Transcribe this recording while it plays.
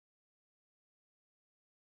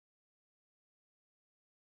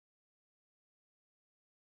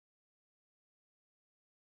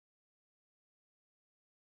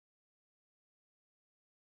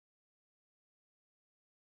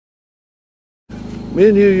me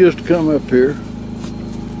and you used to come up here,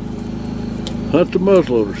 hunt the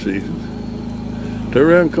muzzleloader season, turn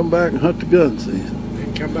around and come back and hunt the gun season.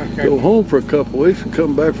 Then come back Go home for a couple of weeks and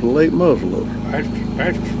come back for the late muzzleloader.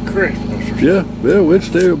 after Christmas or something. Yeah,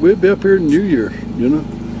 we'd be up here in New Year's, you know.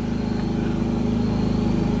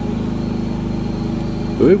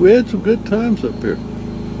 We had some good times up here.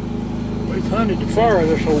 We've hunted the far of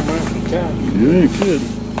this old mountain town. You ain't kidding.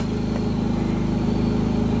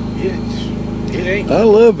 It ain't. I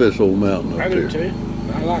love this old mountain up here. I do too.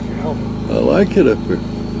 I like it all. I like it up here.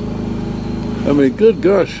 I mean, good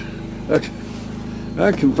gosh,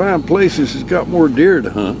 I can find places that's got more deer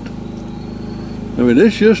to hunt. I mean,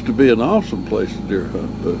 this used to be an awesome place to deer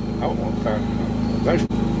hunt, but I want to find it.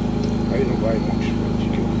 Ain't nobody wants to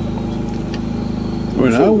I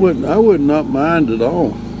mean, I would not mind at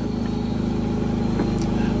all to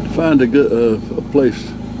find a place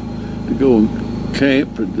to go and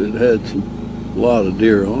camp that had a lot of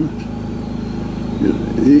deer on it.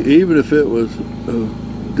 Even if it was a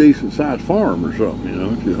decent sized farm or something, you know,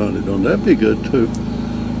 that you hunted on, that'd be good too.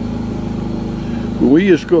 We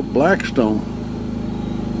used to go up Blackstone.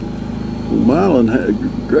 Mylon had,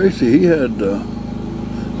 Gracie, he had, I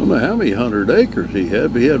don't know how many 100 acres he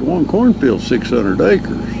had, but he had one cornfield 600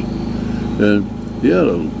 acres. And he had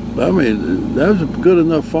I mean, that was a good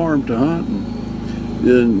enough farm to hunt.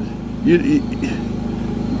 And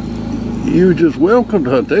you were just welcome to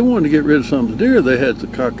hunt. They wanted to get rid of some of the deer. They had the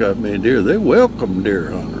cockeyed man deer. They welcomed deer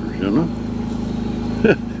hunters, you know.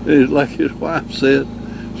 Like his wife said,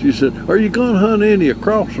 she said, "Are you going to hunt any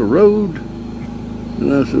across the road?"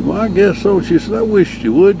 And I said, "Well, I guess so." She said, "I wish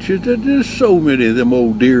you would." She said, "There's so many of them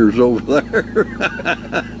old deers over there."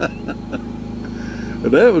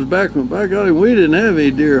 But that was back when, by golly, we didn't have any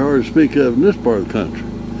deer hard to speak of in this part of the country.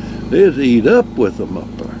 They just eat up with them up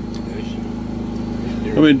there.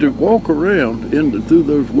 I mean, to walk around through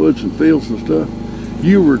those woods and fields and stuff,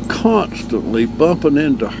 you were constantly bumping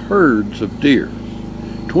into herds of deer.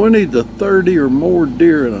 20 to 30 or more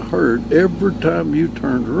deer in a herd every time you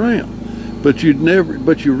turned around. But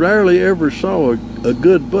you rarely ever saw a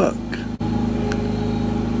good buck.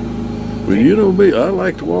 Well, you know me, I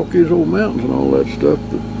like to walk these old mountains and all that stuff,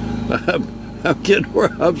 but I'm getting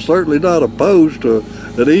where I'm certainly not opposed to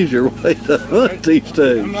an easier way to hunt these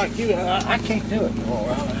days. I'm like you, I can't do it.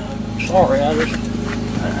 I'm sorry, I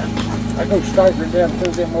go staggering down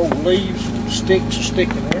through them old leaves and sticks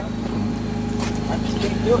sticking out. I just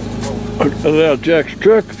can't do it. I got out Jack's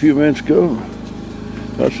truck a few minutes ago.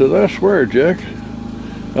 I said, "I swear, Jack,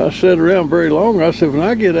 I sat around very long. I said, when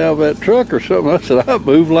I get out of that truck or something," I said, "I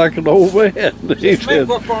move like an old man." He said,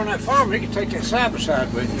 "Up on that farm, you can take that side by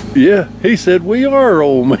side with you." Yeah, he said, "We are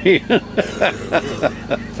old men."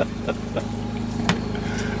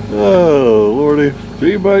 Oh, Lordy,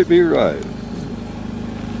 he might be right.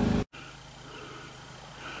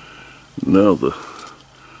 Now the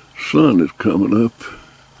sun is coming up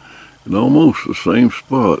in almost the same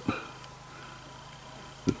spot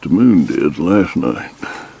that the moon did last night.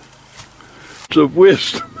 It's of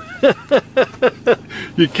wisdom.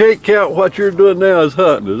 You can't count what you're doing now as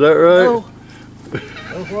hunting, is that right? No.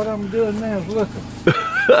 That's what I'm doing now is looking.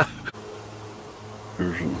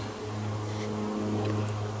 There's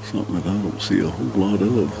something that I don't see a whole lot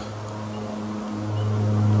of.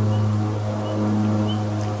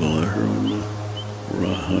 Well, out here where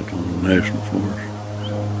I hunt on the National Forest,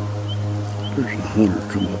 there's a hunter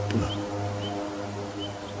come up on a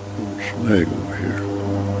snag over here.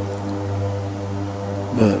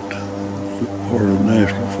 But the part of the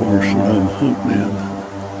National Forest that I'm hunting in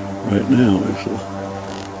right now is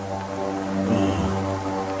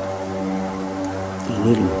a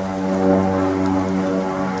little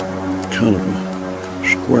kind of a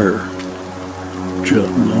square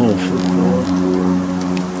jutting off of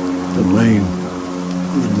the main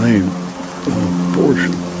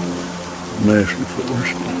portion of the National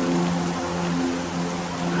Forest,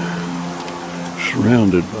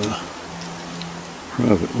 surrounded by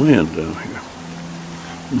private land down here.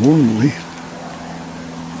 Normally,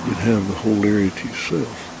 you'd have the whole area to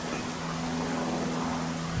yourself.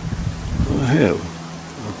 I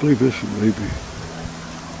believe this is maybe,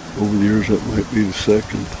 over the years, that might be the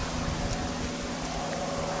second,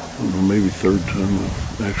 I don't know, maybe third time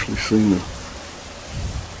I've actually seen a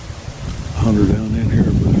hunter down in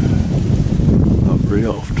here, but not very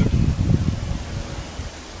often.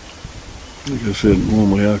 Like I said,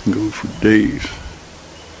 normally I can go for days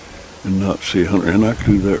and not see a hunter, and I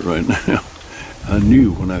can do that right now. I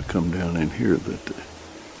knew when I come down in here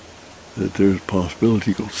that there's a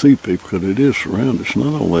possibility you'll see people, because it is surrounded. It's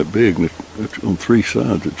not all that big, and it's on three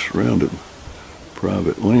sides it's surrounded by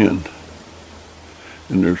private land.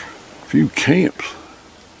 And there's a few camps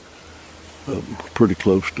pretty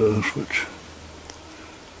close to us,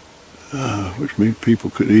 which means people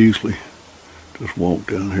could easily just walk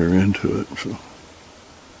down here into it. So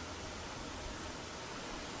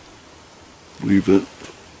I believe that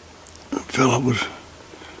fella was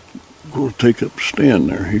going to take up a stand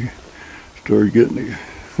there. He started getting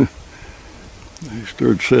he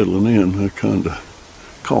started settling in. I kind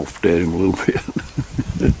of coughed at him a little bit.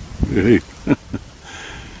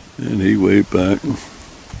 And he waved back. I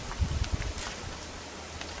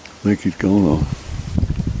think he's gone on.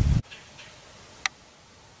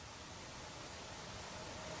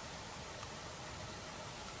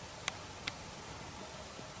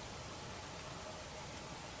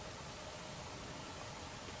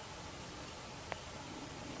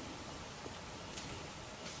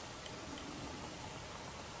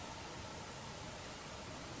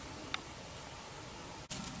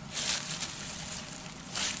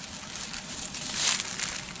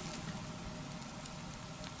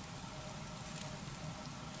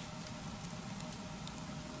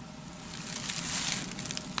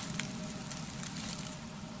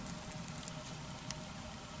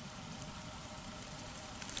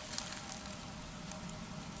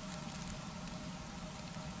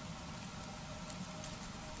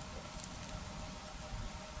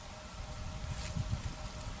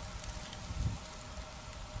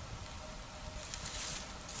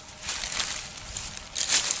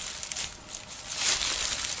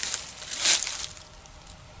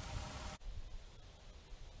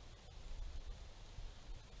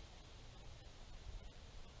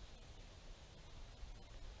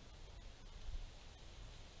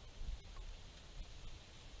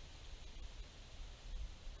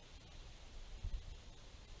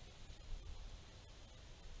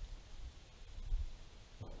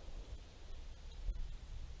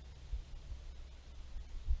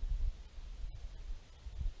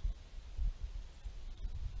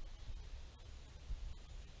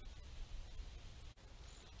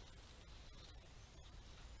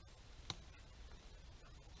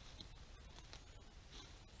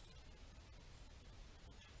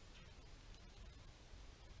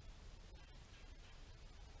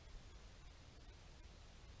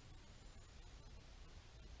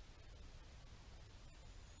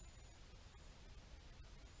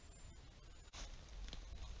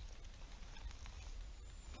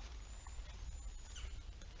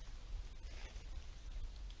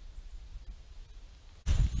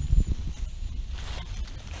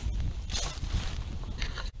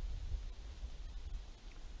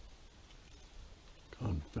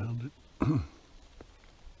 Confound it.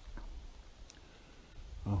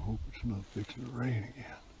 I hope it's not fixing to rain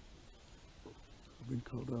again. I've been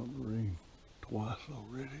caught out in the rain twice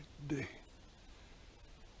already today.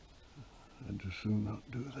 I'd just soon not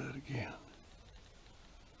do that again.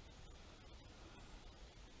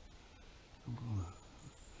 I'm gonna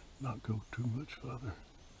not go too much further.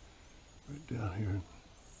 Right down here and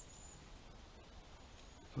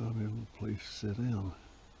find me a little place to sit down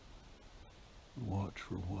and watch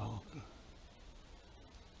for a while.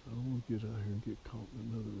 I don't want to get out here and get caught in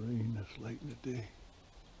another rain that's late in the day.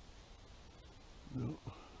 No,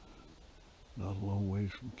 not a long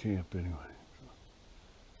ways from camp anyway.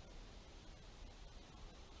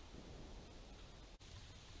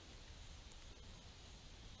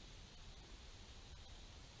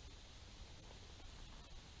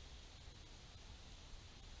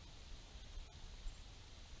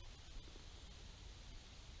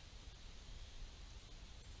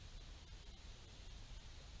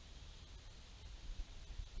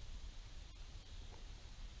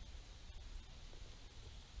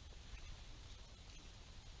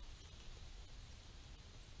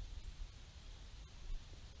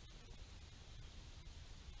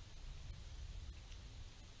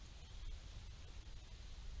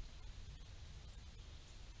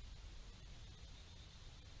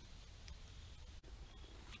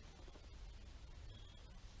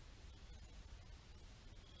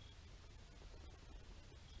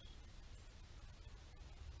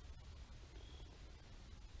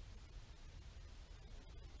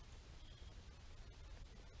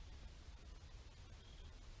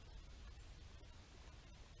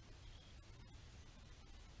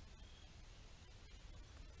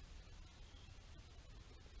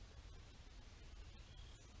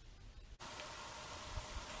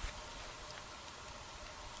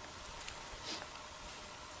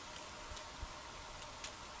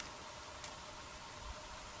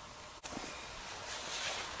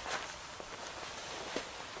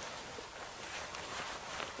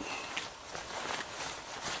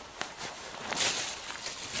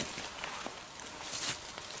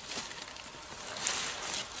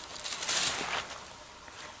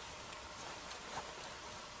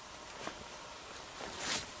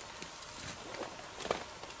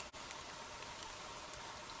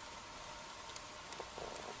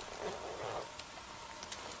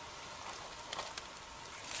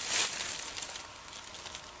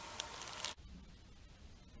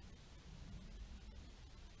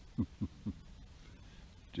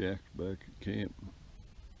 Jack's back at camp.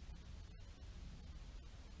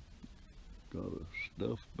 Got a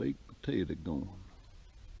stuffed baked potato going.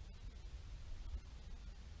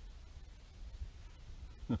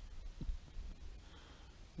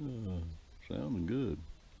 Sounding good.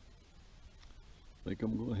 I think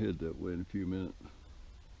I'm going to head that way in a few minutes.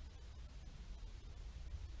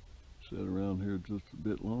 Sit around here just a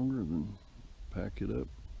bit longer, then pack it up,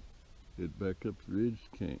 head back up the ridge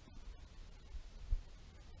to camp.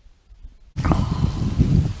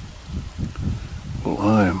 Well,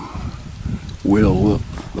 I'm well up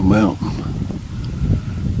the mountain,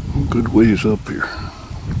 a good ways up here.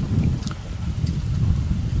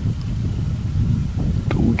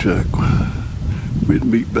 Told Jack we'd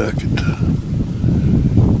meet back at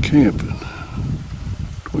camping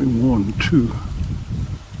between 1 and 2.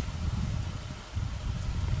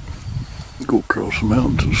 Go across the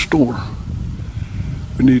mountain to the store.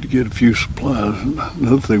 We need to get a few supplies, and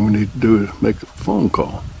another thing we need to do is make a phone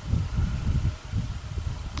call.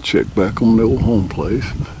 Check back on the old home place.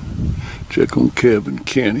 Check on Kevin and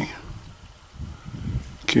Kenny.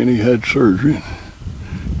 Kenny had surgery.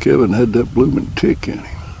 Kevin had that blooming tick in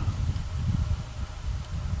him.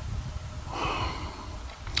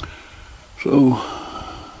 So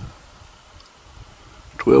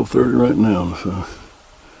 12:30 right now, so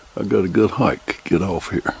I got a good hike to get off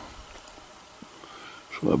here.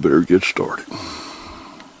 So I better get started.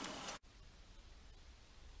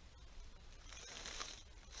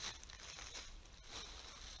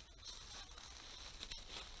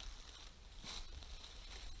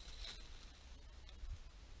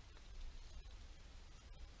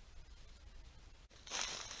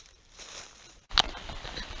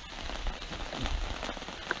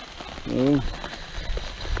 Well,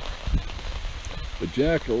 but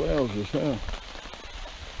Jack allows us how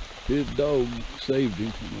his dog saved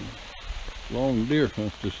him from a long deer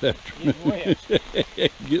hunt this afternoon.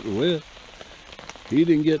 Getting wet. He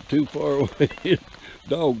didn't get too far away. His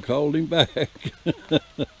dog called him back. I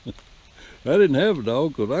didn't have a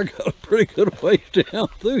dog because I got a pretty good ways down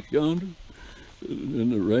through yonder.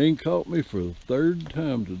 And the rain caught me for the 3rd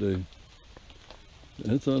time today.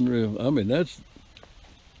 That's unreal. I mean, that's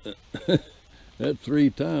 3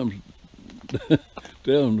 times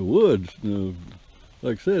down in the woods.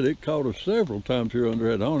 Like I said, it caught us several times here under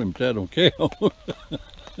that on him, that don't count.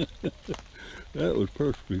 That was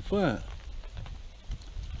perfectly fine.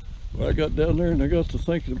 Well, I got down there and I got to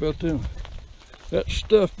thinking about them. That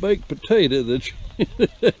stuffed baked potato that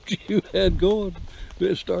you had going.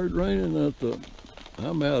 It started raining, and I thought,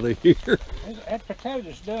 I'm out of here. That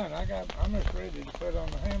potato's done. I'm just ready to put on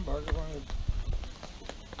the hamburger when it's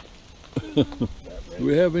Do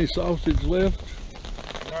we have any sausage left?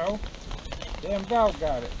 No. Damn dog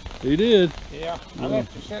got it. He did. Yeah. I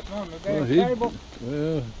left it sitting on the damn table.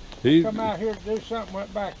 Well, he come out here to do something,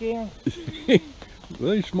 went back in.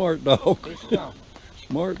 Well, he's a smart dog. He's gone.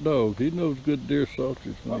 Smart dog. He knows good deer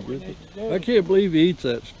sausage when What he we gets need it. to do, I can't believe he eats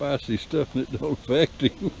that spicy stuff and it don't affect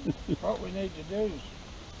him. what we need to do is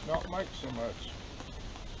not make so much.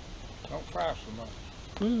 Don't fry so much.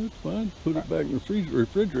 Well, it's fine. Put it back in the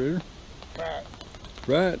refrigerator. Fry it.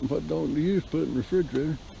 Fry it, and what don't you use, put it in the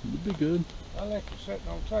refrigerator. It'd be good. I left it sitting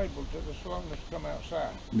on the table till the slowness come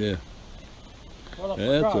outside. Yeah. Well,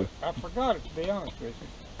 I forgot it, to be honest with you.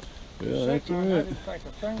 Yeah, that's all right. I didn't think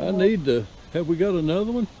a thing I of it. need to, have we got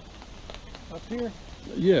another one? Up here?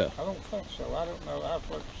 Yeah. I don't think so. I don't know. I'll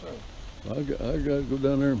look to see. I got to go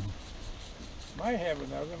down there. May have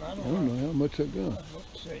another one. I I don't don't know. know how much I got.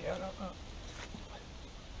 Let's see. I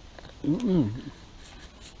don't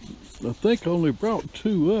know. I think I only brought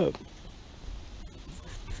 2 up.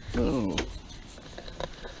 Oh.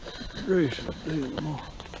 Gracious, damn.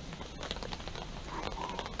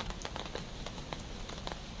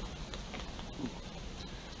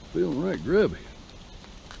 Feeling right grubby.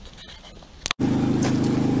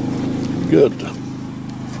 Got the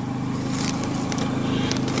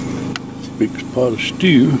big pot of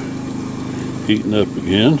stew heating up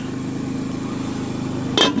again.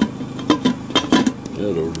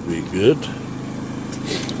 That ought to be good.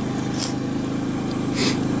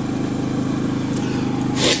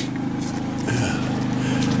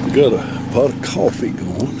 Got a pot of coffee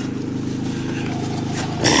going.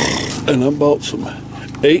 And I bought some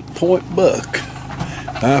 8 Point Buck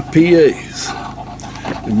IPAs.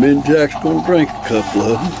 And me and Jack's gonna drink a couple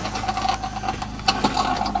of them.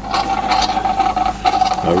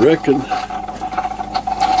 I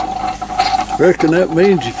reckon that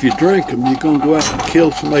means if you drink them, you're gonna go out and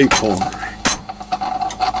kill some 8-pointers.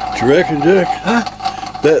 Do you reckon, Jack? Huh?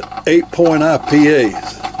 That 8 Point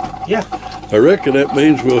IPAs. Yeah. I reckon that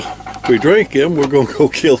means we'll we drink them, we're going to go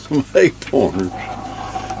kill some acorns.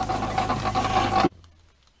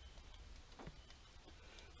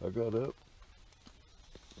 I got up,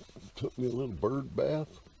 took me a little bird bath.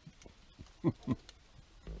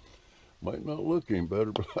 Might not look any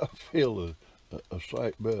better, but I feel a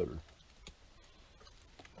sight better.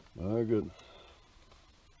 My goodness.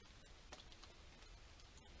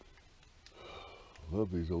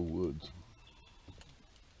 Love these old woods.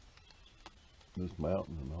 This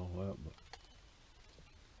mountain and all that,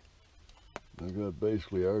 but I got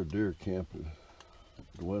basically our deer camp has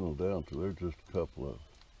dwindled down to there's just a couple of.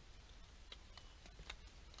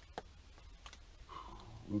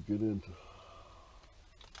 We'll get into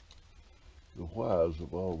the whys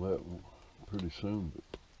of all that pretty soon,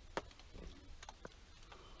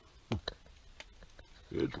 but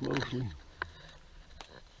it's mostly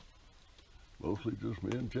just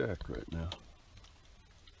me and Jack right now.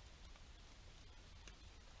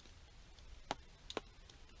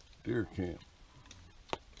 Deer camp,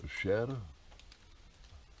 a shadow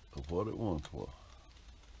of what it once was.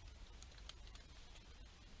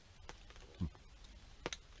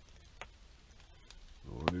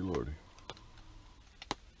 Lordy, lordy.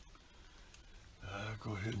 I'll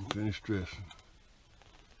go ahead and finish dressing.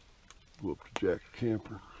 Go up to Jack's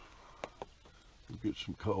camper. We'll get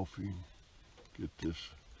some coffee. Get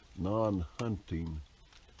this non-hunting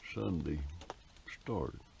Sunday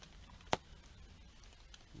started.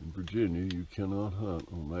 In Virginia, you cannot hunt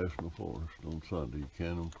on national forest on Sunday. You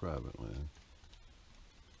can on private land.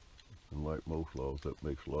 And like most laws, that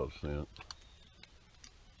makes a lot of sense.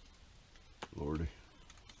 Lordy.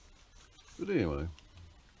 But anyway,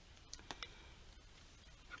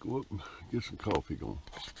 let's go up and get some coffee going.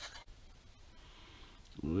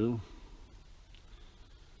 Well,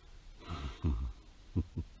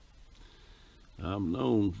 I'm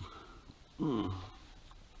known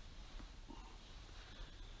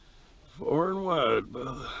far and wide by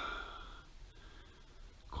the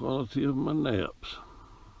quality of my naps.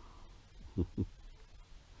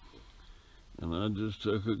 And I just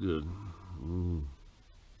took a good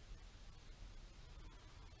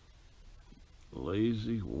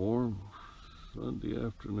lazy, warm Sunday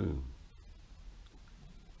afternoon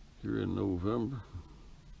here in November.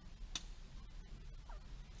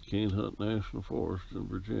 Can't hunt national forest in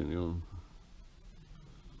Virginia on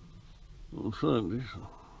Sunday, so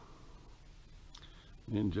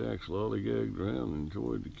me and Jack's lollygagged around and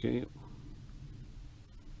enjoyed the camp.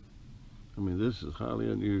 I mean, this is highly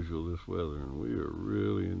unusual, this weather, and we are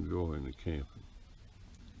really enjoying the camping.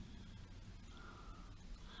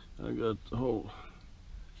 I got the whole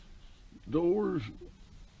doors,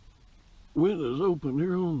 windows open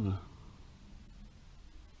here on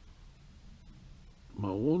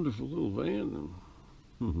my wonderful little van,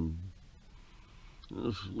 and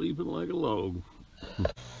I'm sleeping like a log.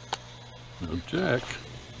 Now, Jack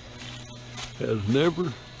has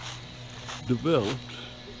never developed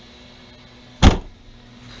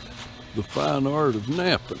the fine art of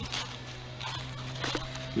napping.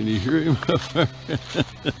 Can you hear him?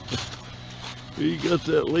 He got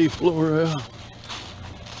that leaf blower out.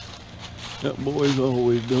 That boy's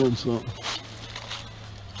always doing something.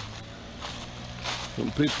 Some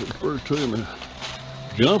people refer to him as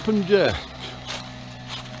Jumping Jack.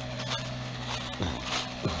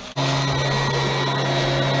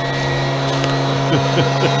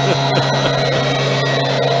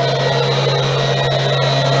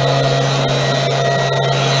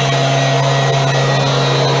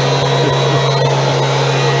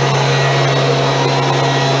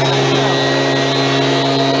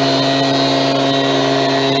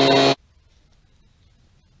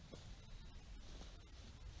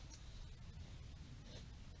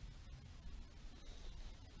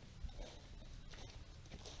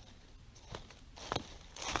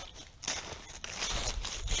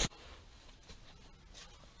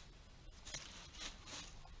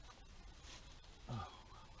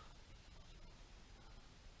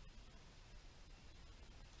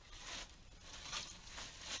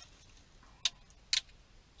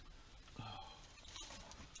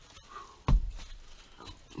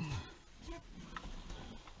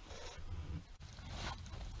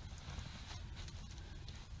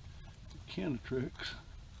 Canatrix,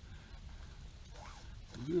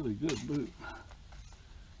 really good boot.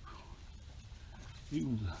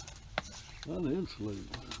 Even the uninsulated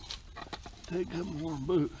take that warm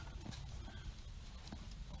boot.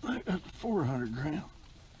 I got 400 gram,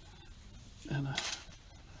 and I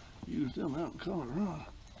used them out in Colorado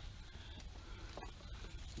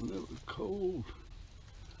when it was cold,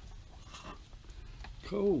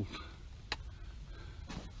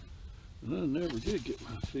 and I never did get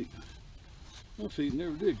my feet My feet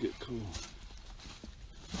never did get cool.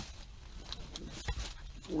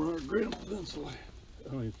 400 gram insulate.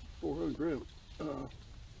 400 gram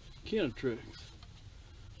Kenetrix.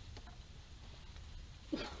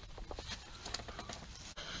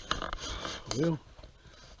 Well,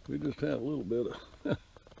 we just had a little bit of,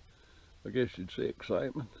 I guess you'd say,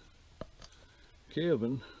 excitement.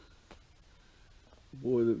 Kevin, the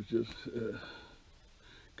boy that was just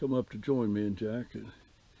come up to join me and Jack, and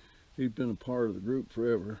he's been a part of the group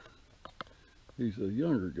forever. He's a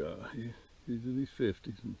younger guy. He's in his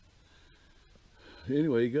 50s. And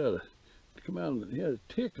anyway, he got to come out and he had a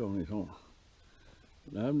tick on his arm.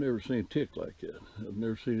 Now, I've never seen a tick like that. I've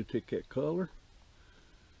never seen a tick that color.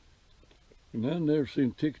 And I've never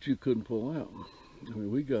seen a tick that you couldn't pull out. I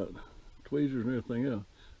mean, we got tweezers and everything else.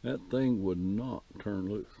 That thing would not turn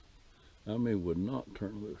loose. I mean, would not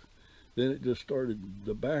turn loose. Then it just started,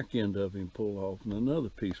 the back end of him pull off, and another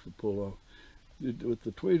piece would pull off. With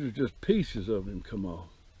the tweezers, just pieces of him come off.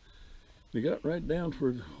 He got right down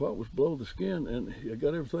for what was below the skin, and I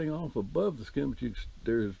got everything off above the skin, but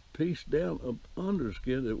there's a piece down up under the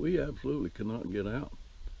skin that we absolutely cannot get out.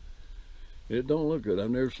 It don't look good.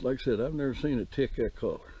 Like I said, I've never seen a tick that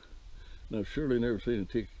color. And I've surely never seen a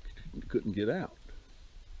tick couldn't get out.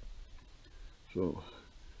 So,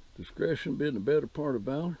 discretion being the better part of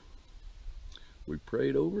valor. We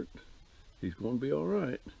prayed over it. He's going to be all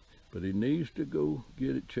right, but he needs to go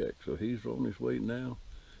get it checked. So he's on his way now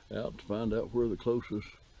out to find out where the closest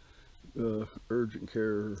urgent care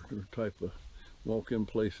or type of walk-in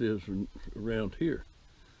place is around here.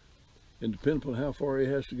 And depending on how far he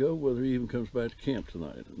has to go, whether he even comes back to camp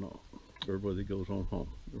tonight or not, or whether he goes on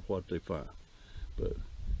home, or what they find. But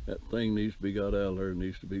that thing needs to be got out of there and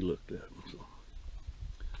needs to be looked at. So,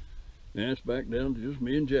 now it's back down to just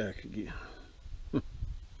me and Jack again.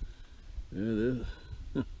 Yeah,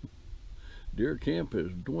 deer camp has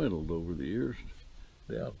dwindled over the years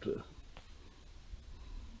down to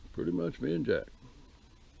pretty much me and Jack.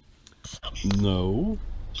 No.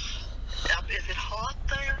 Is it hot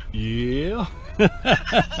there? Yeah.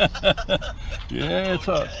 Yeah, it's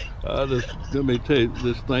hot. Let me tell you,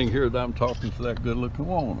 this thing here that I'm talking to that good-looking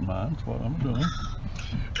woman of mine. That's what I'm doing.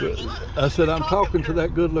 But I said I'm talking to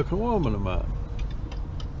that good-looking woman of mine.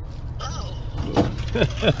 Oh. Okay.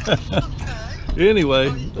 Anyway,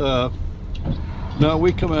 now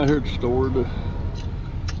we come out here to the store to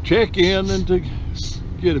check in and to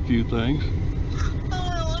get a few things.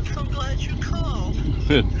 Oh, I'm so glad you called.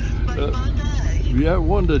 Made my day. Yeah, I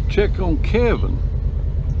wanted to check on Kevin.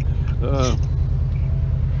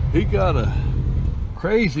 He got a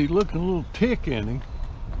crazy looking little tick in him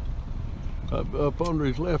up under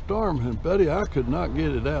his left arm, and Betty, I could not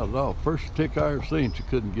get it out at all. First tick I ever seen, she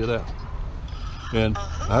couldn't get out. And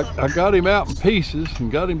I got him out in pieces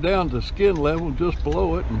and got him down to skin level just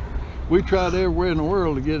below it, and we tried everywhere in the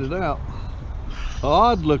world to get it out.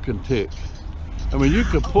 Odd looking tick. I mean, you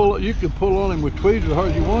could pull on him with tweezers as hard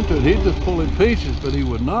as you want to, and he'd just pull in pieces, but he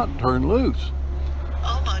would not turn loose.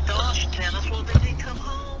 Oh my gosh, Dennis, well did he come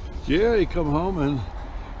home? Yeah, he come home, and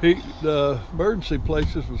the emergency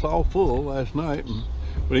places was all full last night, and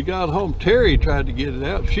when he got home, Terry tried to get it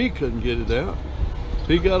out. She couldn't get it out.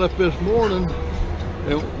 He got up this morning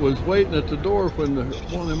and was waiting at the door when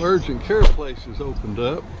one of them urgent care places opened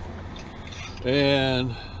up,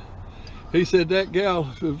 and he said that gal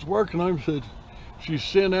who was working on him said she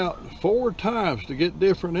sent out 4 times to get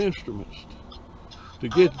different instruments to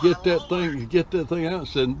get that thing out.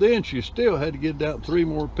 Said, and then she still had to get out 3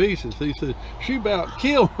 more pieces. He said she about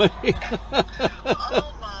killed me.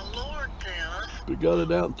 Oh my Lord, Dennis. We got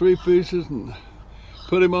it out in 3 pieces and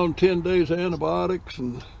put him on 10 days of antibiotics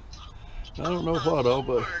and I don't know what all,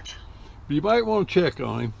 but you might want to check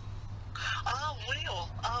on him. I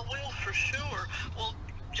will for sure. Well,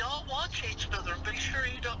 y'all watch each other and be sure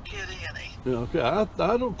you don't get any. Yeah, okay,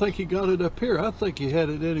 I don't think he got it up here. I think he had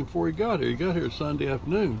it in him before he got here. He got here Sunday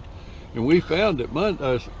afternoon, and we found it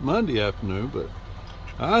Monday afternoon, but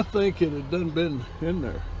I think it had done been in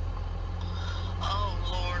there. Oh,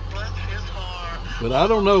 Lord, bless his heart. But I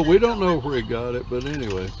don't know. We don't know where he got it, but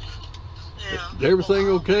anyway. Yeah. Is everything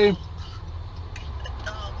okay?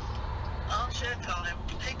 I'll check on him.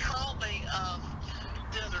 He called me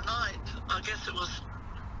the other night. I guess it was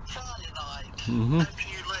Friday night after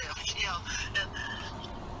you left. Yeah.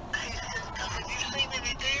 And he said, have you seen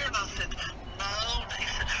any deer? And I said, no. And he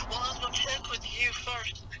said, well, I was going to check with you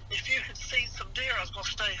first. If you had seen some deer, I was going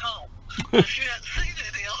to stay home. But if you hadn't seen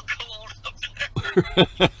any, I'll come on up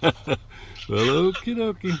there. Well, okie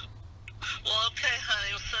dokie. Well, okay,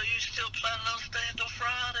 honey. So you still planning on staying till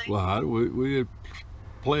Friday? Well, we had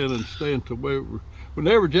planned on staying till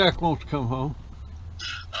whenever Jack wants to come home.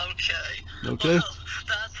 Okay? Well,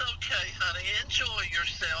 that's okay, honey. Enjoy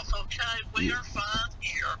yourself, okay? We are fine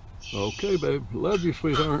here. Okay, babe. Love you,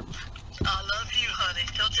 sweetheart. I love you, honey.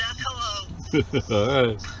 Tell Jack hello. All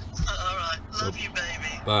right. All right. Love you,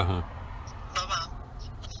 baby. Bye, huh? Bye-bye.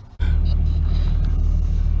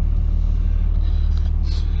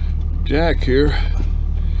 Jack here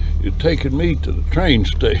is taking me to the train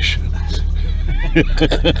station. He's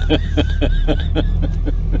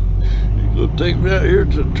gonna take me out here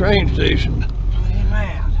to the train station.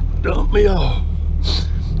 Amen. Dump me off.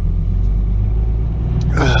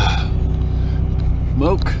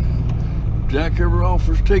 Smoke. Jack ever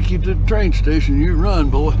offers to take you to the train station, you run,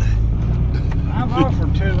 boy. I've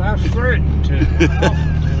offered to. I've threatened to.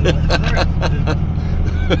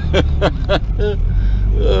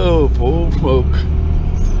 Oh, poor Smoke.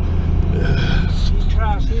 He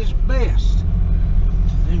tries his best to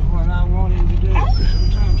do what I want him to do.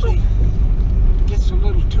 Sometimes he gets a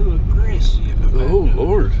little too aggressive. Oh,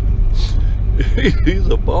 Lord. He's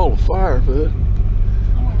a ball of fire, bud.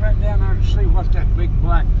 I went right down there to see what that big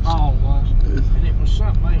black ball was, and it was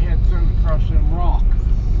something they had thrown across them rock.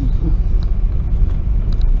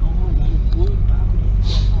 Oh, the wood pile.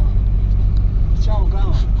 It's all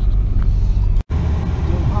gone. Go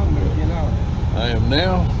home and get out. I am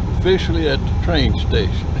now officially at the train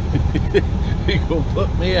station. He's gonna put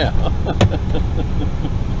me out. My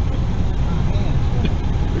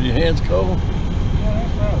hands. Are your hands cold? Yeah,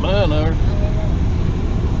 that's right. Mine are.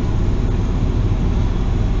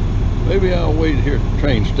 Maybe I'll wait here at the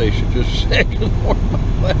train station just a second and warm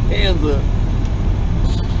my hands up.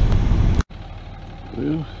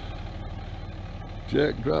 Well,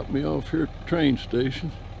 Jack dropped me off here at the train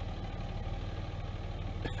station.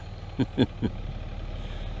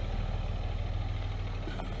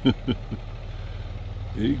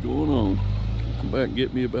 He's going on. He'll come back and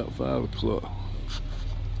get me about 5 o'clock.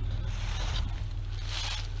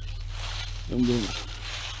 I'm going to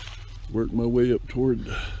work my way up toward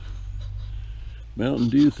the Mountain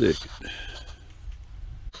Dew thicket.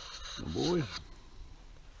 Now, boys,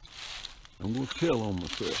 I'm going to tell on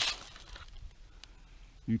myself.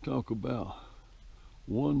 You talk about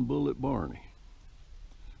one bullet Barney.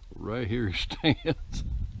 Right here he stands.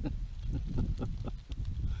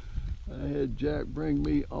 I had Jack bring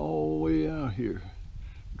me all the way out here,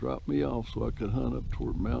 drop me off so I could hunt up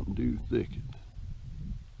toward Mountain Dew thicket.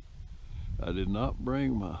 I did not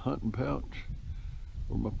bring my hunting pouch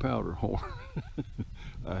or my powder horn.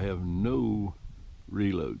 I have no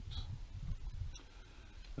reloads.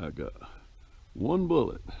 I got one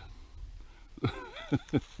bullet.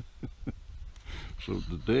 So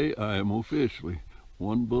today I am officially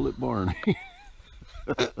one bullet Barney.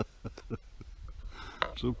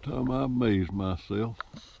 Sometimes I amaze myself.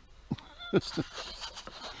 Good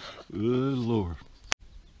Lord.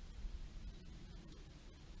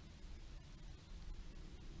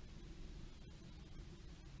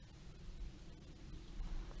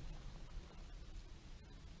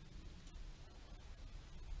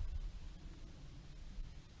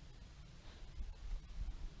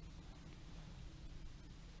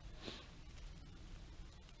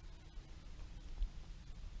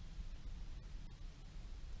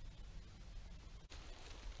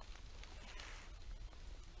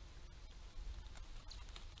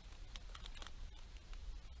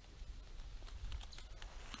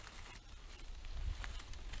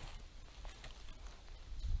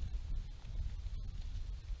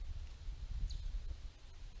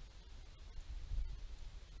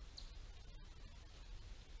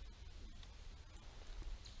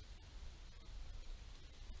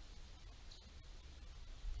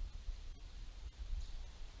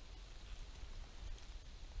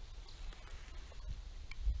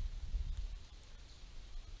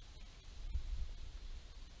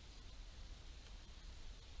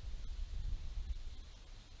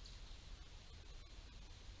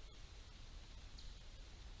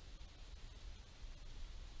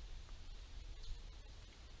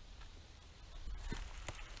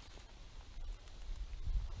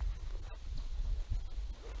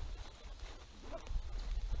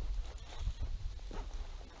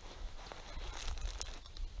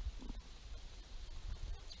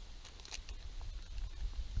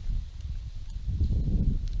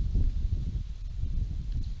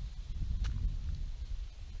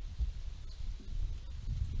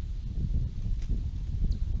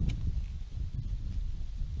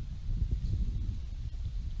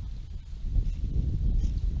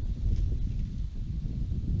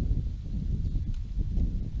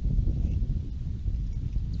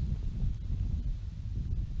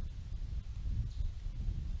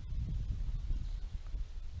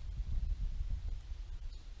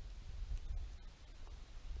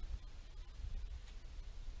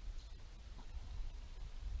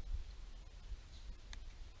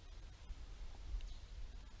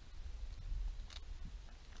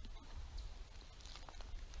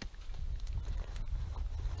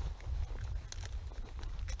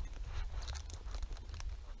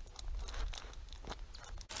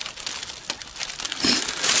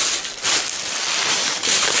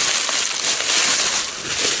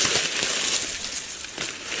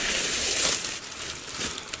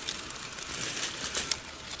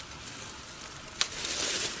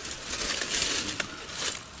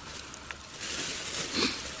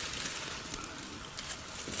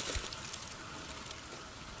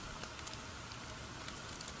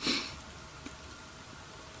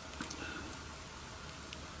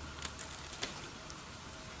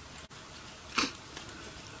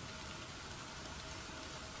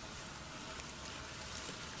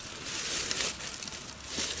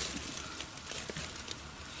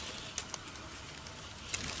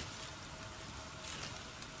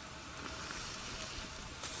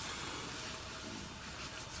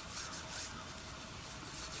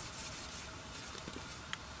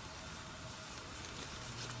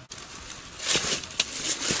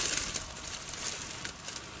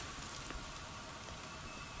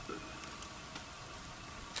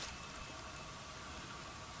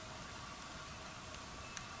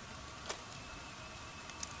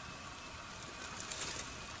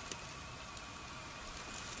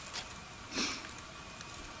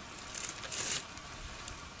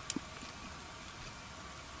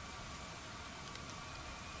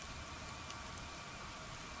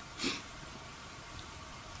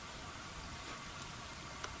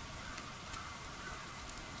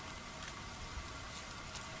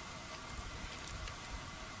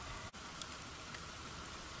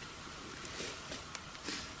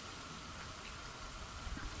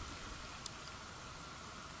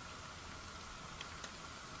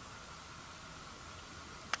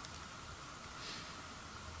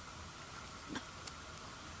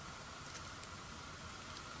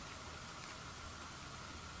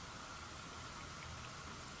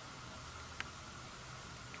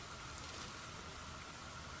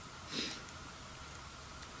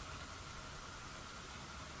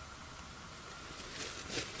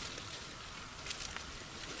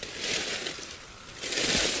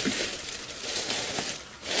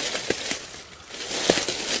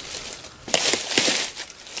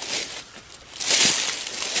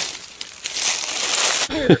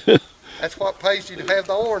 there. That's what pays you to have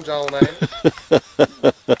the orange on there.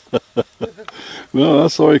 No, I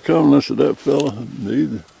saw you coming. I said, that fella,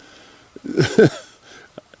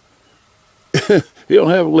 he don't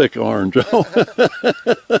have a lick of orange on.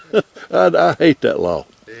 I hate that law.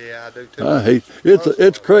 Yeah, I do too. I hate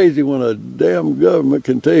it's crazy when a damn government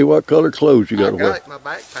can tell you what color clothes you got to wear. I got it in my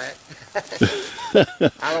backpack.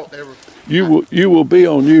 I don't ever. You will be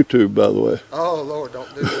on YouTube, by the way. Oh Lord,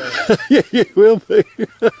 don't do that. Yeah, you will be.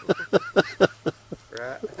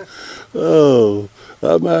 Right. Oh,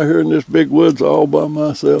 I'm out here in this big woods all by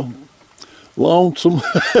myself, lonesome.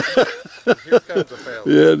 Here comes a fella.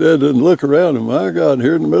 Yeah, and look around and my God,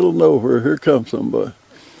 here in the middle of nowhere, here comes somebody.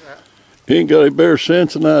 Right. He ain't got any better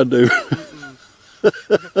sense than I do.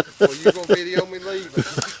 Well, you gonna video me leaving?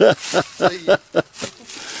 See ya.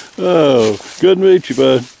 Oh, good to meet you,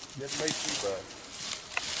 bud. Good to meet you, bud.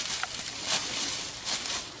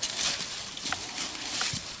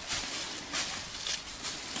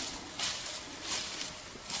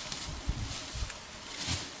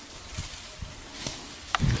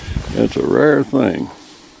 That's a rare thing.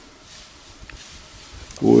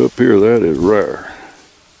 Boy, up here, that is rare.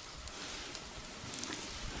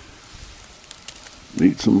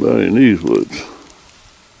 Meet somebody in these woods.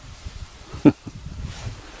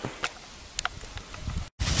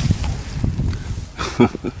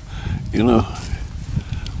 You know,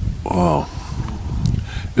 wow,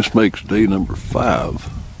 this makes day number 5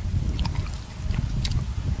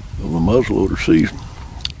 of the muzzleloader season.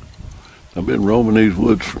 I've been roaming these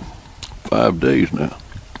woods for 5 days now.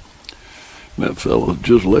 And that fellow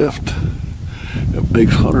just left. That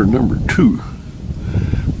makes hunter number 2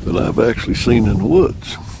 that I've actually seen in the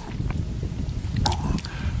woods.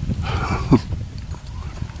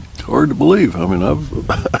 It's hard to believe. I mean,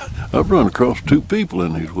 I've run across 2 people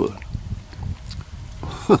in these woods.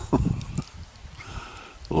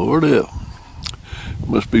 Lord help.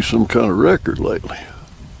 Must be some kind of record lately.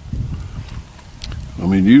 I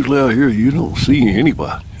mean, usually out here you don't see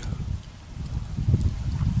anybody.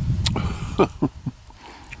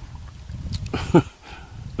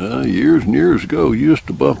 Years and years ago, you used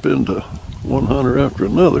to bump into one hunter after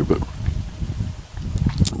another, but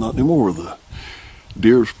not anymore. The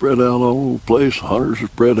deer spread out all over the place. Hunters are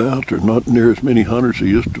spread out. There's not near as many hunters as there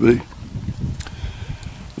used to be.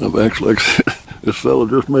 I've actually, like I said, this fella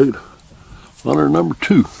just made hunter number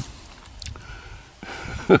 2.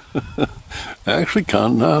 Actually,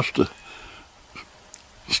 kind of nice to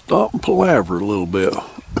stop and palaver a little bit.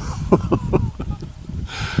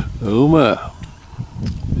 Oh my.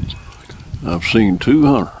 I've seen 2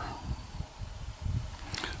 hunters.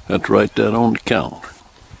 Let's write that on the calendar.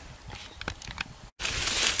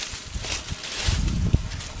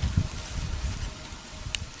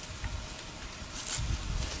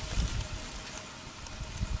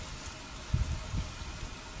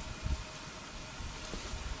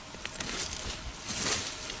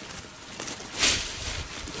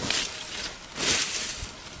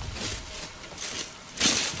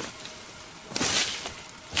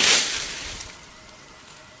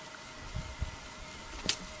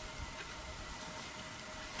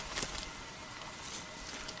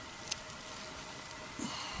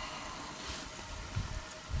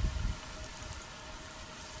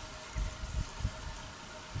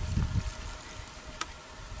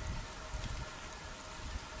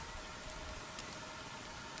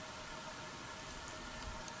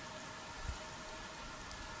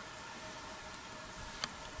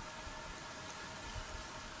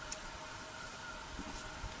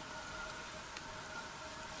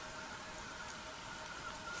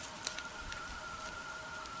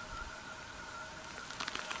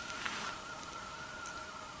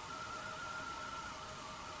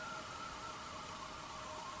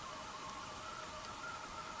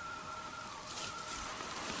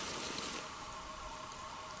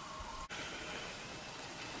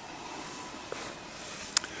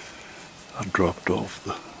 I dropped off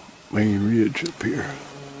the main ridge up here,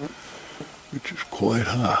 which is quite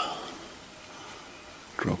high.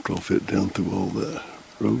 Dropped off it down through all that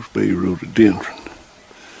Rose Bay rhododendron,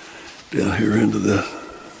 down here into that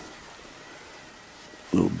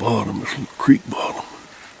little bottom, this little creek bottom.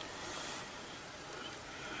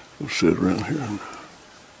 We'll sit around here and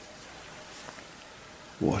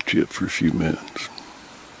watch it for a few minutes.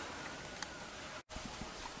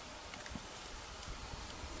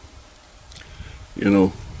 You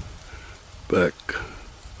know, back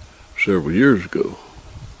several years ago,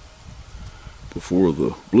 before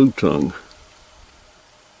the blue tongue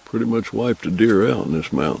pretty much wiped the deer out in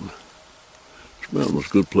this mountain. This mountain was a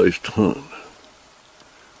good place to hunt.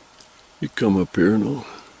 You come up here and on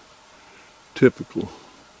typical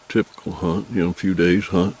typical hunt, you know, a few days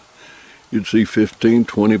hunt, you'd see 15,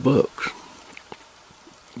 20 bucks.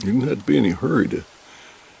 You didn't have to be in any hurry to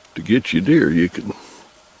get your deer. You could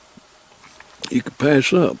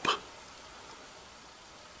pass up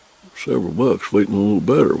several bucks waiting a little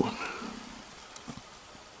better one.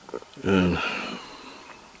 And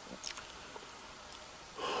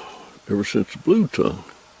ever since the blue tongue,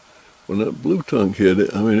 when that blue tongue hit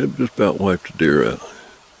it, I mean, it just about wiped the deer out.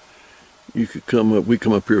 You could we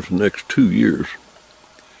come up here for the next 2 years,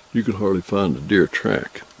 you could hardly find a deer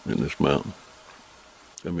track in this mountain.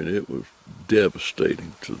 I mean, it was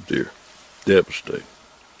devastating to the deer, devastating.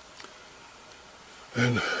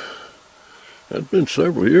 And that'd been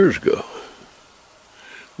several years ago.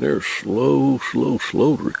 They're slow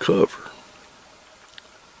to recover.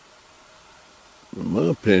 In my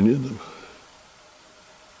opinion,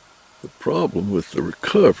 the problem with the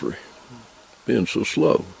recovery being so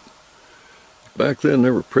slow, back then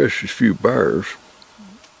there were precious few bears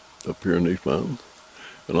up here in these mountains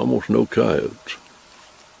and almost no coyotes.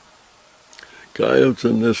 Coyotes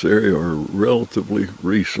in this area are a relatively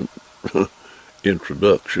recent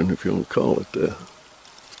introduction, if you want to call it that.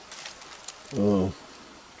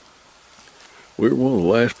 We were one of the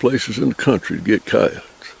last places in the country to get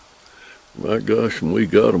coyotes. My gosh, and we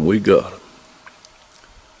got them,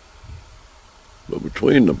 But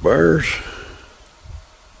between the bears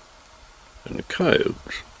and the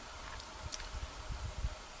coyotes,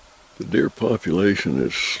 the deer population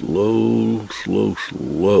is slow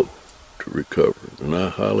to recover. And I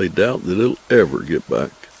highly doubt that it'll ever get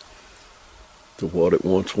back to what it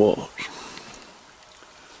once was.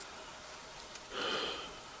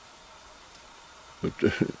 But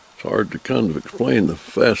it's hard to kind of explain the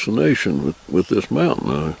fascination with this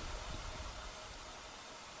mountain.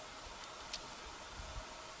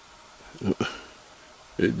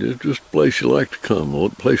 It's just a place you like to come, a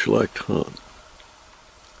place you like to hunt.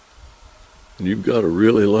 And you've got to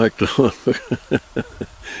really like to hunt,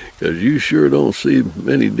 because you sure don't see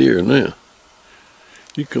many deer now.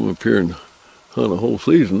 You come up here and hunt a whole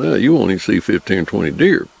season now, you only see 15 or 20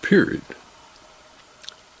 deer, period.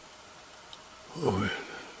 Oh,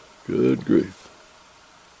 good grief.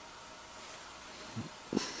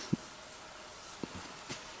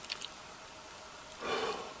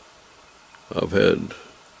 I've had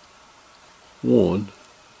one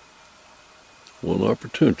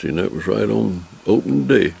opportunity, and that was right on opening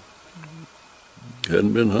day.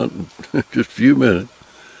 Hadn't been hunting just a few minutes.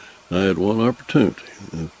 I had one opportunity.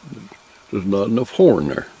 There's not enough horn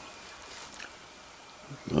there.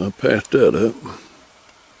 I passed that up.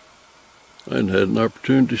 I hadn't had an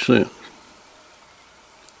opportunity since.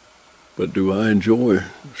 But do I enjoy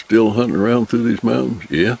still hunting around through these mountains?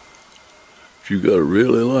 Yeah. But you got to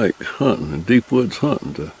really like hunting and deep woods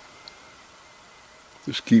hunting to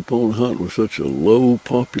just keep on hunting with such a low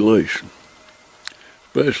population.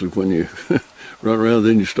 Especially when you run around,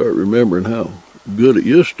 then you start remembering how good it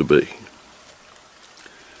used to be.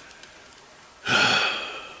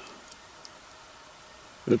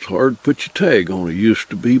 It's hard to put your tag on a used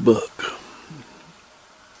to be buck.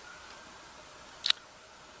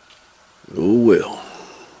 Oh well.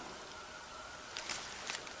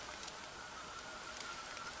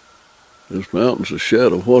 This mountain's a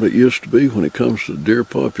shadow of what it used to be when it comes to the deer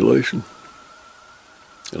population.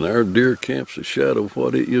 And our deer camp's a shadow of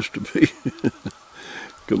what it used to be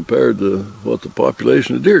compared to what the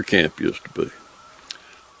population of deer camp used to be.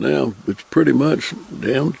 Now, it's pretty much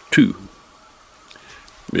down to two.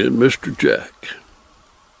 Me and Mr. Jack.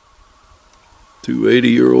 Two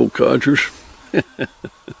 80-year-old codgers.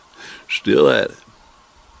 Still at it.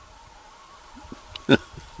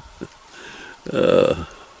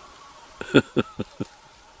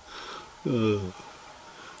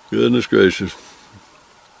 Goodness gracious.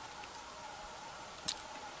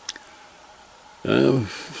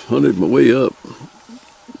 I've hunted my way up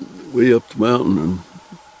the mountain and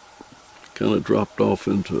kind of dropped off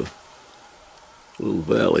into a little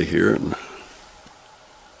valley here, and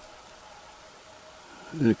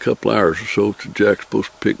in a couple hours or so, Jack's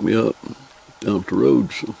supposed to pick me up down the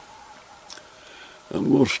road, so I'm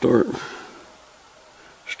going to start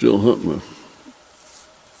still hunting my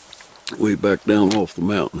way back down off the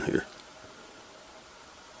mountain here.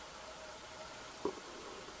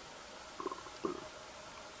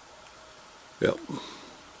 Yep.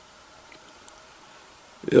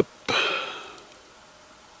 Yep.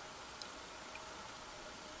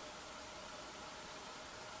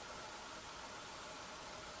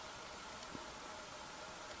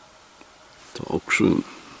 Talk soon.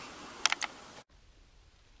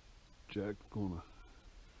 Jack's gonna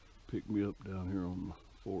pick me up down here on the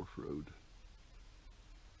forest road.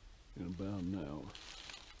 in about an hour.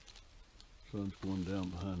 Sun's going down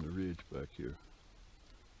behind the ridge back here.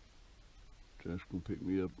 Jack's gonna pick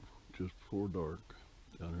me up just before dark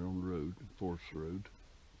down here on the road, Forest Road.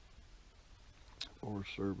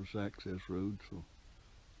 Forest Service access road, so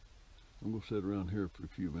I'm gonna sit around here for a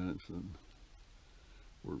few minutes and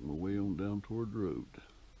work my way on down toward the road.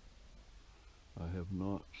 I have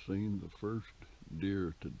not seen the first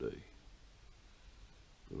deer today.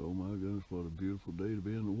 But oh my goodness, what a beautiful day to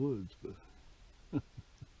be in the woods. But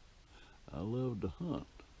I love to hunt.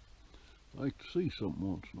 I like to see something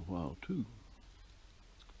once in a while too.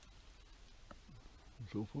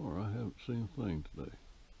 So far I haven't seen a thing today.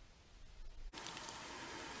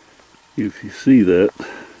 If you see that,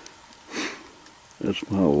 that's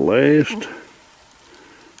my last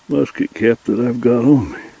musket cap that I've got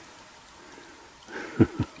on me.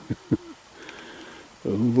 Oh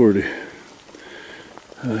Lordy,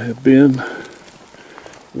 I have been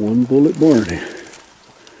one bullet Barney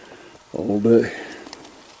all day.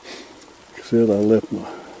 Like I said, I left my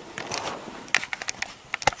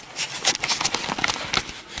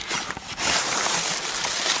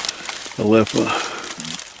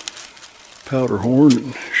powder horn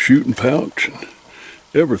and shooting pouch and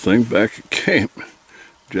everything back at camp.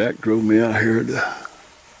 Jack drove me out here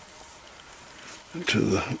to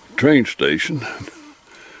the train station,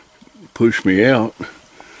 pushed me out,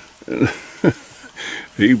 and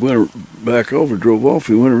he went back over, drove off.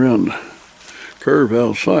 He went around the curve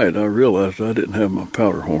outside. I realized I didn't have my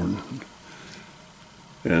powder horn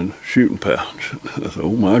and shooting pouch. I thought,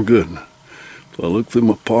 oh my goodness. So I looked through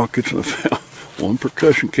my pockets and I found one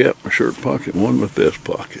percussion cap in my shirt pocket, one in my vest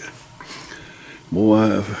pocket.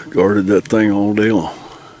 Boy, I've guarded that thing all day long.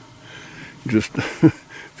 Just a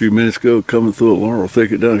few minutes ago, coming through a laurel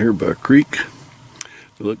thicket down here by a creek,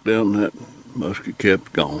 I looked down and that musket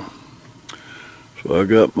cap gone. So I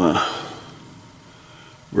got my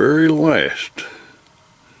very last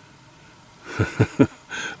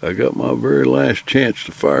chance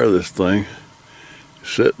to fire this thing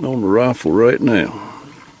sitting on the rifle right now.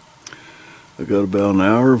 I got about an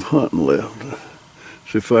hour of hunting left.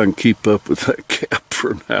 See if I can keep up with that cap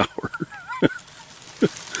for an hour.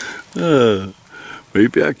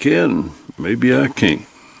 Maybe I can, maybe I can't.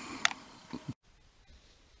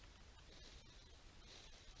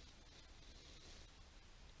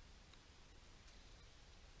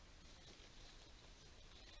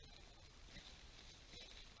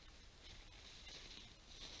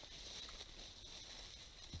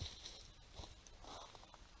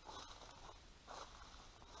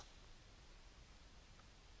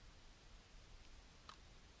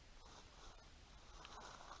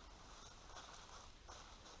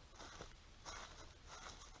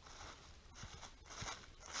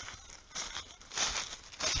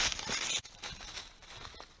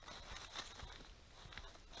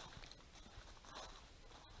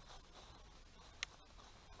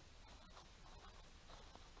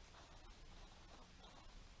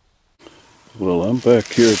 Well, I'm back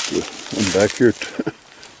here at the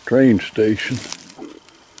train station,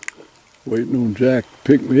 waiting on Jack to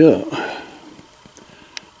pick me up.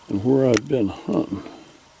 And where I've been hunting,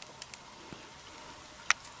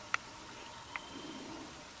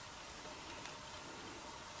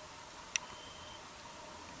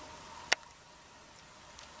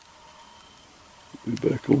 be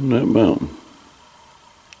back on that mountain.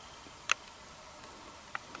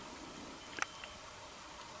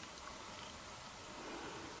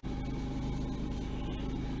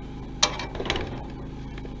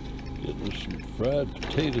 Getting some fried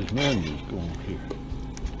potatoes and onions going here.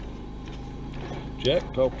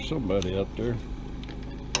 Jack talked to somebody out there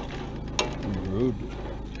on the road that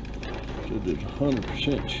said there's a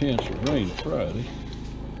 100% chance of rain Friday.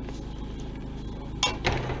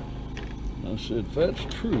 And I said, if that's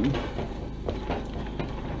true,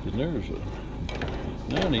 then there's a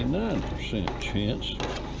 99% chance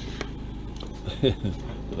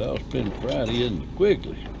that I'll spend Friday in the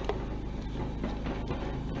Quigley.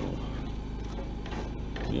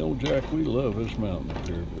 The old Jack, we love this mountain up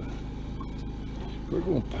here, but we're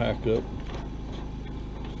going to pack up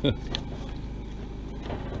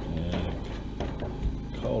and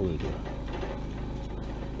call it a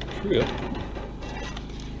trip.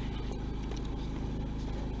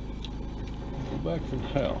 Go back to the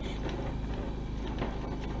house.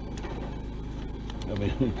 I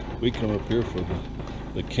mean, we come up here for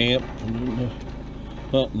the camp and the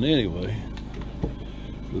hunting anyway,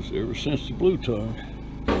 because ever since the blue tongue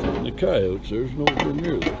and the coyotes, there's nowhere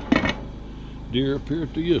near the deer up here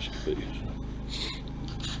there used to be. So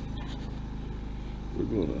we're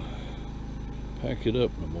gonna pack it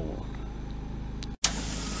up in the morning.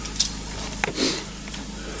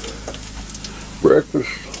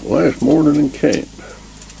 breakfast last morning in camp.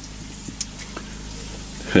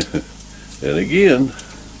 And again,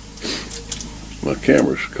 my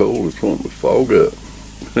camera's cold, it's wanting to fog up.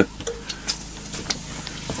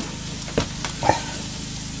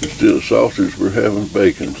 Instead of sausage, we're having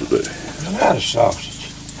bacon today. Run out of sausage.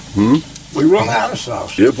 Hmm? We run out of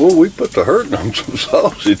sausage. Yeah, boy, we put the hurting on some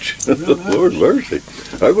sausage. Lord mercy.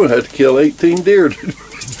 I'm going to have to kill 18 deer to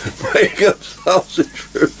make up sausage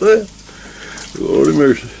for that. Lord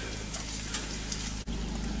mercy.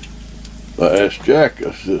 I asked Jack,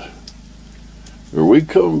 I said, are we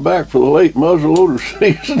coming back for the late muzzleloader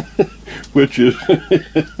season? Which is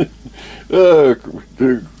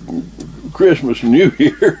Christmas and New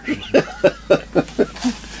Year's.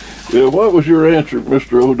 Yeah, what was your answer,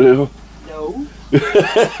 Mr. Odell? No.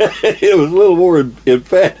 It was a little more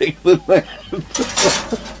emphatic than that.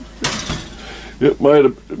 It might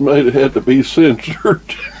have had to be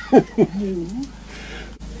censored.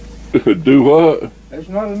 Do what? There's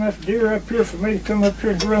not enough deer up here for me to come up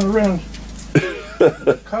here and run around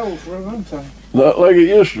cold for a long time. Not like it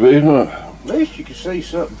used to be, huh? At least you can see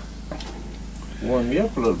something. Warm you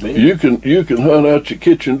up a little bit. You can hunt out your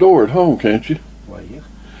kitchen door at home, can't you? Well, yeah.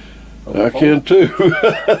 I can too.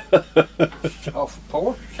 Off the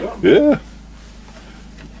porch or something. Yeah.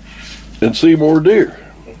 And see more deer.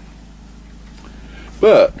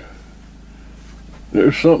 But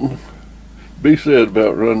there's something to be said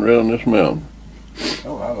about running around this mountain.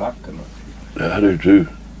 Oh, I like coming up here. I do too.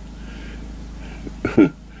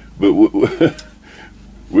 But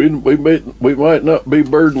we might not be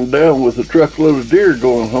burdened down with a truckload of deer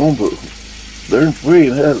going home, but we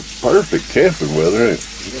ain't had perfect camping weather, ain't it?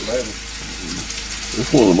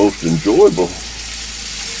 It's one of the most enjoyable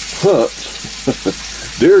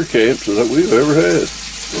hunts, deer camps that we've ever had.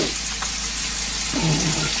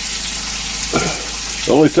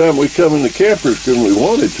 The only time we come in the campers because we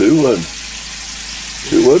wanted to,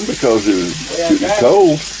 it wasn't because it was too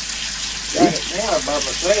cold. Got it now by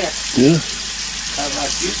myself. Yeah. How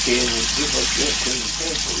like you can and give us that to the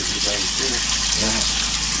camper if you don't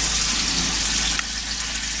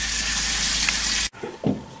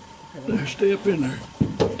Step in there.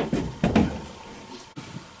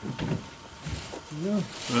 No,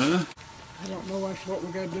 Huh? I don't know that's what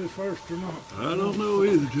we got to do first or not. I don't know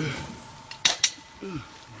either, Jeff.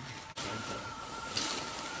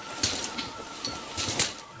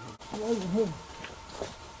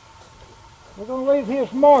 We're going to leave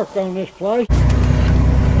his mark on this place.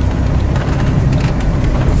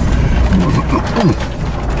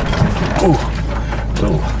 Oh,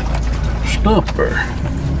 little stump there.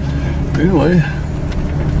 Anyway,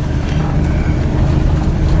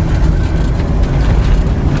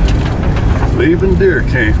 leaving deer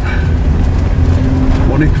camp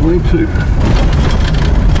 2022.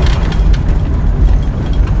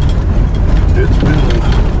 It's been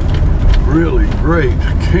a really great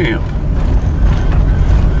camp.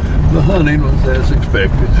 The hunting was as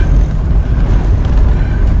expected.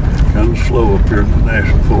 Kind of slow up here in the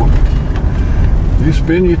National Forest. You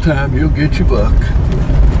spend your time, you'll get your buck.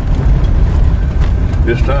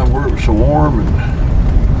 This time where it was so warm and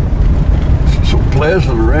so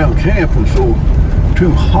pleasant around camp and so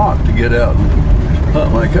too hot to get out and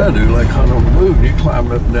hunt like I do, like hunt on the move. You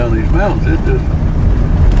climb up and down these mountains,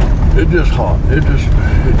 it just hot. It just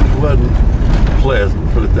wasn't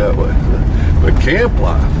pleasant, put it that way. But camp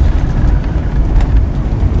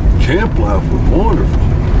life was wonderful.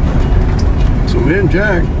 So me and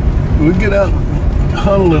Jack, we'd get out and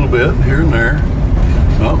hunt a little bit here and there,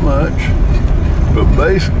 not much, but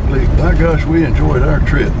basically, my gosh, we enjoyed our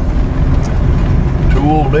trip. Two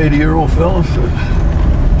old 80-year-old fellas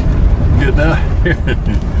getting out here and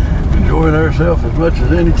enjoying ourselves as much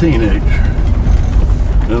as any teenager.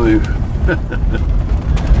 I mean,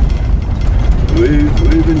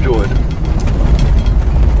 we've enjoyed it.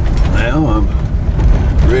 Now I'm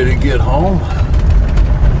ready to get home,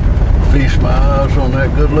 feast my eyes on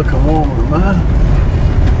that good-looking woman of mine,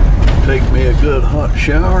 take me a good hot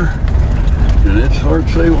shower, and it's hard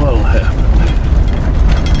to say what'll happen.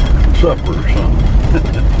 Supper or something,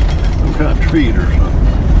 some kind of treat or something.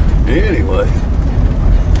 Anyway,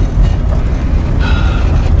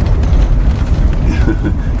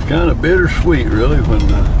 it's kind of bittersweet, really,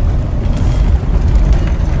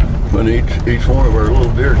 when each one of our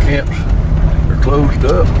little deer camps are closed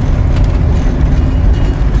up.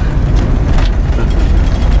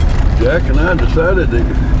 Jack and I decided that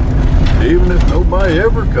even if nobody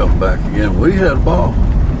ever come back again, we had a ball.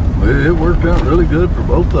 It worked out really good for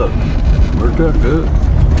both of us. Worked out good.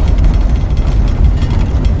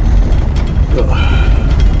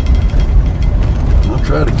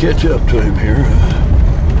 try to catch up to him here.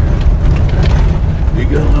 He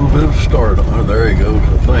got a little bit of start on. Oh, there he goes.